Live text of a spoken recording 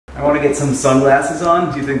I want to get some sunglasses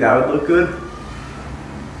on. Do you think that would look good?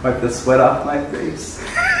 Wipe the sweat off my face.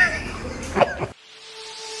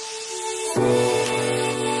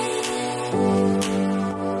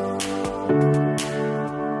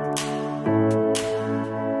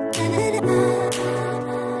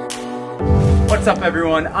 What's up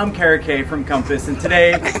everyone, I'm K from Compass, and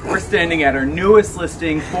today we're standing at our newest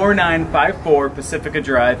listing, 4954 Pacifica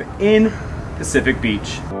Drive in Pacific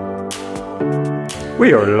Beach.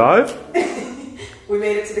 We are live. We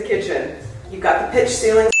made it to the kitchen. You've got the pitch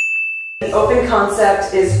ceiling. The open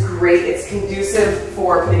concept is great. It's conducive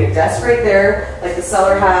for putting a desk right there, like the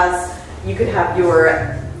cellar has. You could have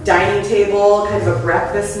your dining table, kind of a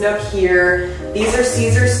breakfast nook here. These are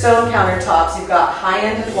Caesar stone countertops. You've got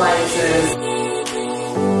high-end appliances.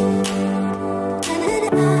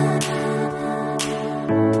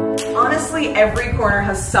 Honestly, every corner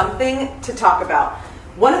has something to talk about.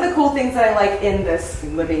 One of the cool things that I like in this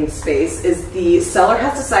living space is the seller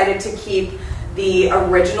has decided to keep the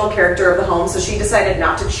original character of the home. So she decided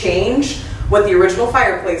not to change what the original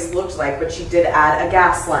fireplace looked like, but she did add a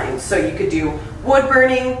gas line. So you could do wood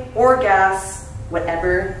burning or gas,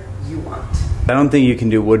 whatever you want. I don't think you can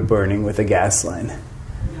do wood burning with a gas line.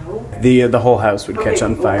 No? The whole house would catch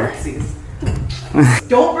on fire.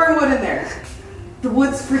 Don't burn wood in there. The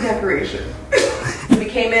wood's for decoration. We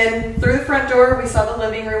came in through the front door, we saw the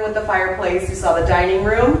living room with the fireplace, we saw the dining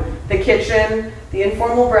room, the kitchen, the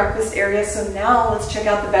informal breakfast area. So now let's check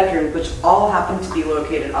out the bedrooms, which all happen to be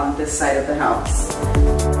located on this side of the house.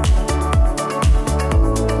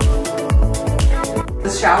 The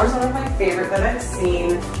shower's one of my favorite that I've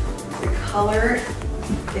seen. The color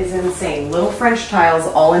is insane. Little French tiles,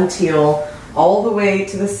 all in teal, all the way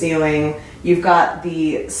to the ceiling. You've got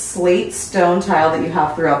the slate stone tile that you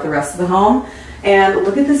have throughout the rest of the home. And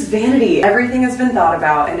look at this vanity. Everything has been thought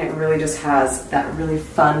about, and it really just has that really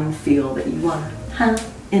fun feel that you want to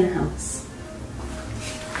have in a house.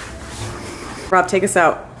 Rob, take us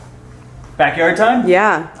out. Backyard time?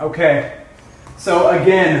 Yeah. Okay. So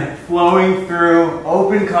again, flowing through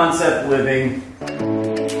open concept living.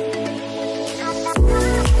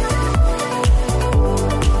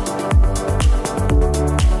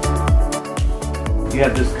 You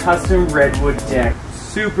have this custom redwood deck,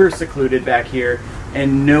 super secluded back here,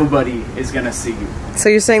 and nobody is gonna see you. So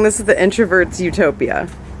you're saying this is the introvert's utopia?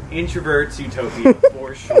 Introvert's utopia,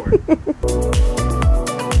 for sure.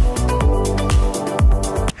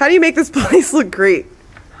 How do you make this place look great?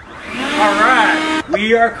 Alright,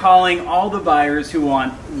 we are calling all the buyers who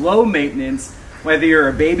want low maintenance, whether you're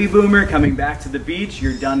a baby boomer coming back to the beach,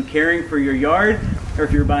 you're done caring for your yard, or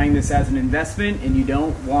if you're buying this as an investment and you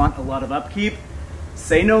don't want a lot of upkeep,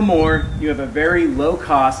 say no more. You have a very low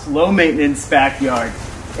cost, low maintenance backyard.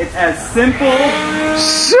 It's as simple.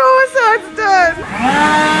 Show us how it's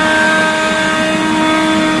done.